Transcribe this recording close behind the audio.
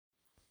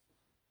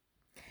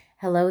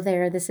Hello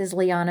there, this is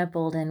Liana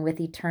Bolden with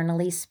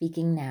Eternally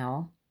Speaking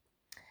Now.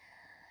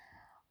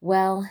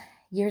 Well,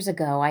 years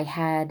ago, I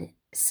had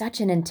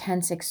such an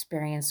intense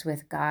experience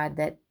with God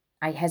that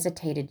I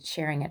hesitated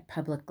sharing it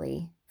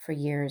publicly for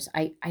years.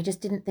 I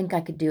just didn't think I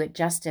could do it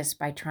justice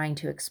by trying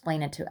to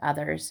explain it to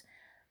others.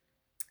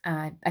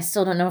 I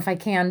still don't know if I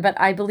can, but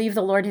I believe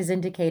the Lord has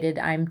indicated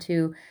I'm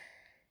to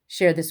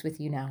share this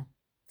with you now.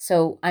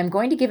 So I'm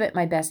going to give it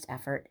my best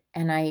effort,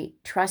 and I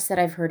trust that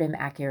I've heard Him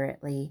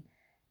accurately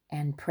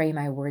and pray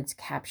my words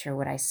capture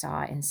what I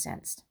saw and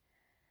sensed.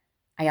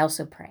 I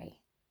also pray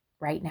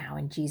right now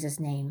in Jesus'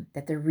 name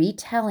that the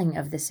retelling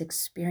of this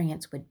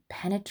experience would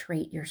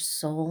penetrate your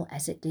soul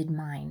as it did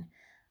mine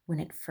when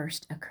it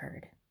first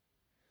occurred.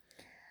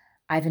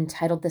 I've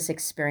entitled this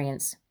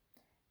experience,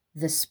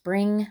 The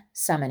Spring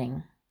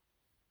Summoning.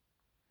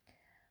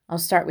 I'll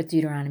start with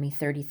Deuteronomy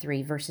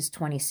 33, verses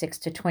 26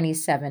 to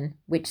 27,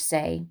 which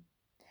say,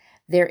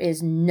 "There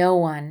is no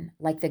one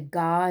like the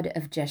God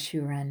of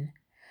Jeshurun,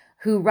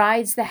 who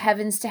rides the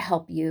heavens to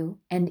help you,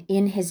 and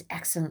in his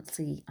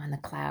excellency on the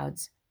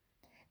clouds.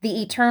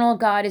 The eternal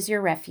God is your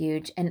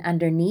refuge, and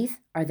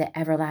underneath are the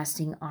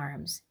everlasting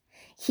arms.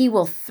 He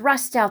will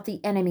thrust out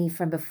the enemy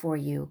from before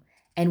you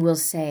and will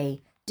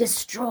say,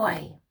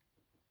 'Destroy.'"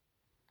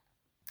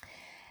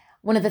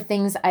 One of the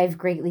things I've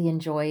greatly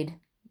enjoyed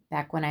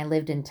back when I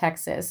lived in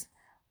Texas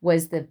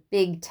was the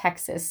big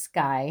Texas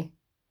sky.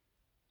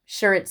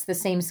 Sure, it's the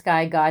same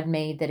sky God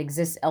made that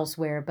exists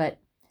elsewhere, but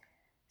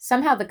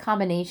somehow the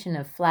combination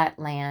of flat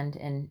land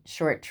and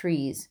short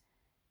trees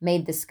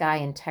made the sky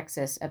in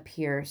Texas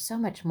appear so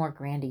much more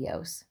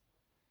grandiose.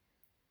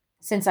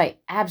 Since I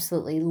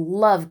absolutely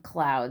love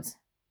clouds,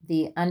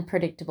 the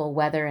unpredictable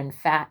weather and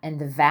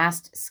the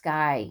vast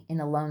sky in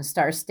the Lone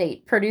Star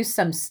State produced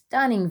some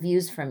stunning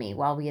views for me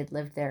while we had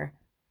lived there.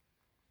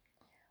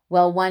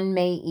 Well, one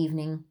May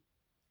evening,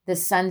 the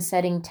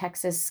sun-setting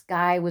Texas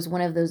sky was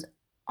one of those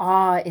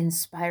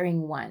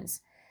awe-inspiring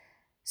ones.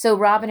 So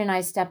Robin and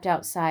I stepped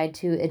outside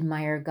to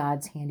admire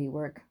God's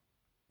handiwork.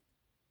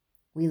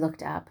 We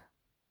looked up,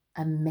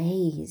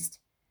 amazed,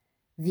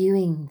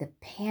 viewing the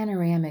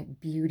panoramic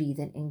beauty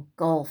that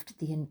engulfed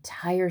the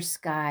entire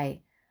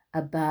sky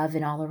above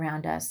and all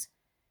around us.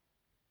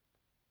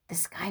 The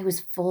sky was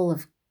full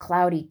of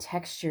cloudy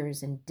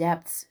textures and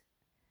depths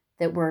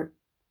that were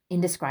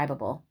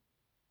indescribable,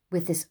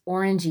 with this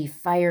orangey,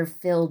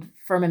 fire-filled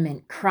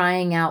firmament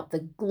crying out the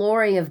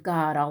glory of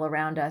God all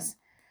around us.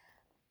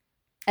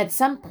 At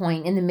some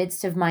point in the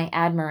midst of my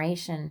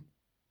admiration,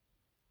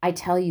 I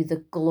tell you,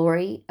 the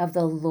glory of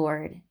the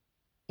Lord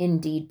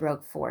indeed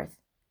broke forth.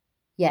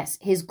 Yes,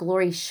 his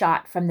glory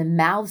shot from the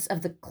mouths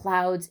of the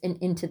clouds and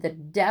into the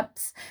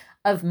depths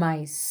of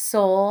my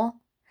soul,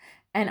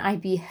 and I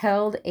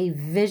beheld a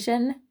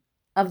vision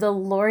of the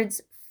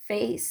Lord's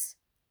face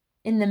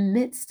in the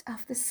midst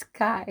of the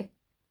sky.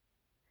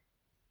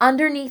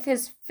 Underneath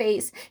his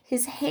face,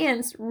 his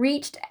hands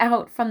reached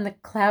out from the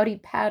cloudy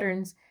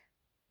patterns.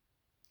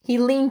 He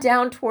leaned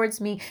down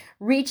towards me,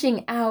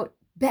 reaching out,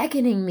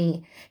 beckoning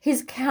me.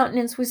 His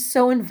countenance was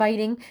so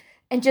inviting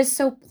and just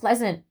so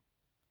pleasant.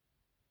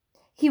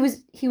 He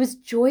was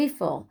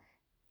joyful,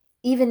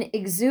 even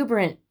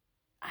exuberant,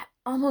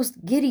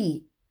 almost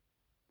giddy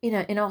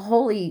in a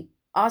holy,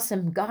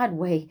 awesome God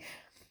way.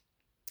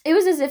 It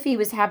was as if he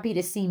was happy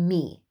to see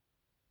me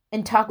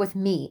and talk with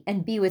me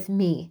and be with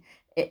me,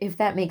 if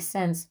that makes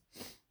sense.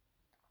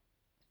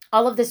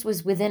 All of this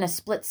was within a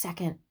split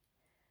second,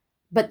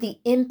 but the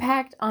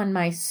impact on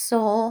my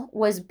soul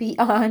was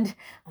beyond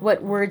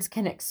what words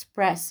can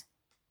express.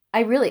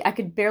 I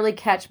could barely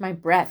catch my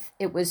breath.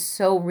 It was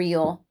so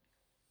real.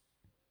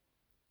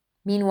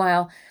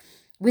 Meanwhile,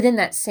 within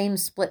that same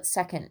split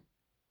second,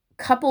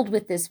 coupled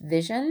with this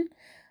vision,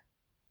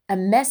 a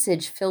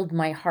message filled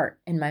my heart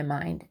and my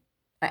mind.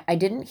 I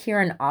didn't hear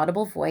an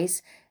audible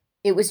voice.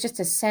 It was just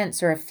a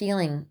sense or a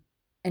feeling,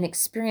 an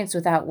experience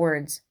without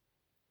words,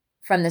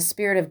 from the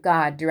Spirit of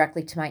God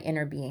directly to my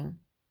inner being.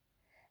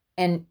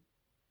 And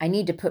I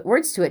need to put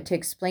words to it to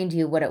explain to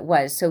you what it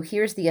was. So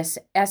here's the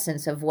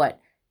essence of what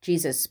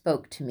Jesus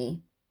spoke to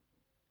me.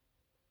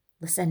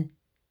 Listen.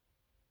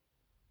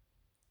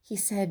 He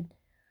said,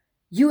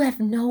 "You have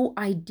no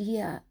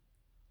idea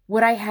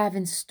what I have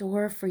in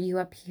store for you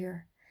up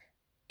here.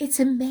 It's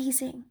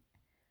amazing.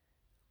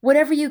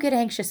 Whatever you get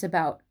anxious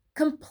about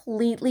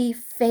completely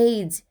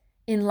fades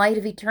in light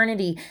of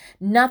eternity.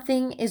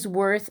 Nothing is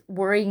worth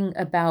worrying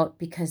about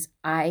because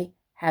I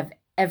have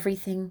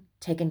everything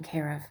taken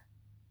care of."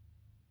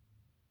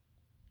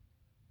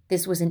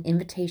 This was an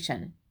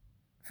invitation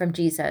from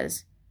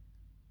Jesus,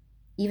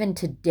 even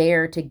to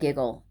dare to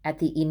giggle at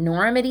the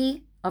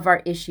enormity of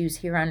our issues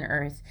here on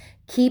earth,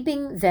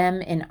 keeping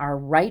them in our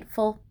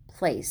rightful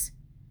place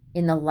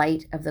in the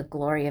light of the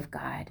glory of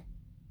God.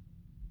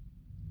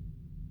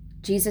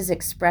 Jesus'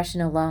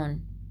 expression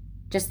alone,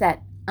 just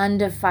that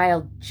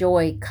undefiled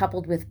joy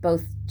coupled with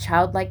both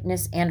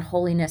childlikeness and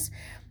holiness,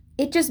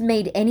 it just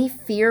made any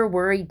fear,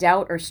 worry,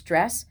 doubt, or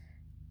stress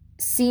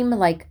seem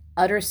like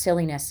utter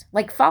silliness,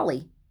 like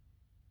folly,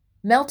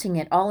 melting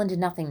it all into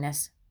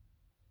nothingness.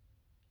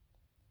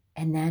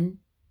 And then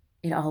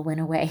it all went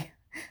away.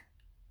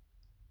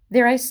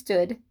 There I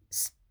stood,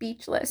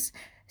 speechless,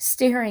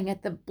 staring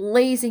at the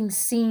blazing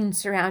scene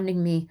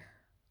surrounding me,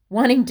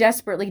 wanting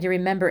desperately to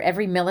remember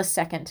every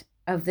millisecond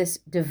of this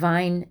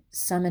divine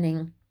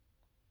summoning.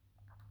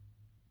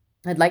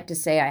 I'd like to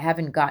say I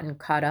haven't gotten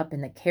caught up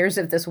in the cares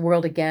of this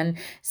world again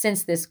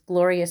since this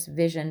glorious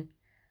vision.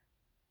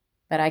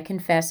 But I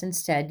confess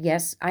instead,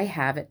 yes, I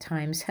have at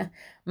times.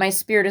 My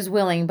spirit is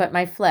willing, but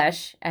my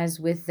flesh, as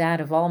with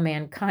that of all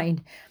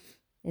mankind,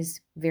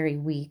 is very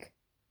weak.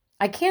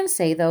 I can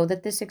say, though,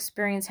 that this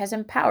experience has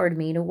empowered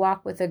me to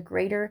walk with a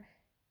greater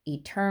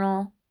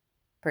eternal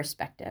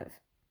perspective.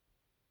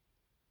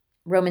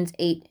 Romans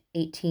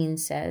 8:18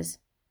 says,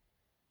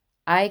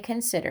 I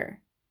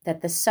consider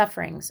that the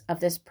sufferings of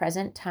this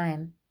present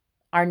time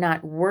are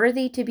not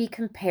worthy to be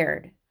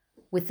compared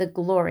with the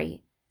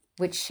glory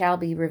which shall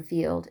be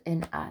revealed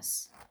in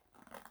us.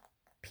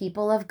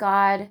 People of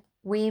God,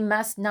 we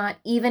must not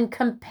even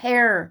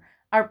compare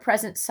our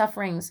present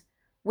sufferings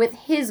with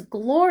His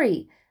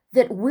glory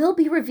that will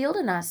be revealed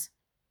in us.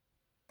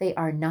 They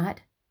are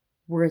not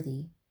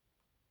worthy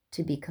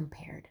to be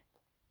compared.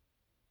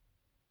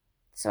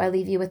 So I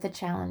leave you with a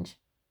challenge.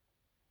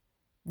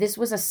 This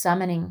was a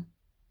summoning,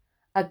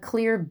 a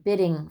clear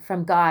bidding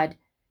from God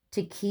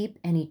to keep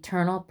an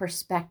eternal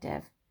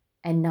perspective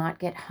and not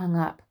get hung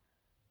up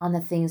on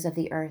the things of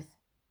the earth.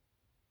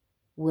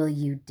 Will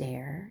you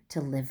dare to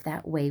live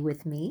that way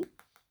with me?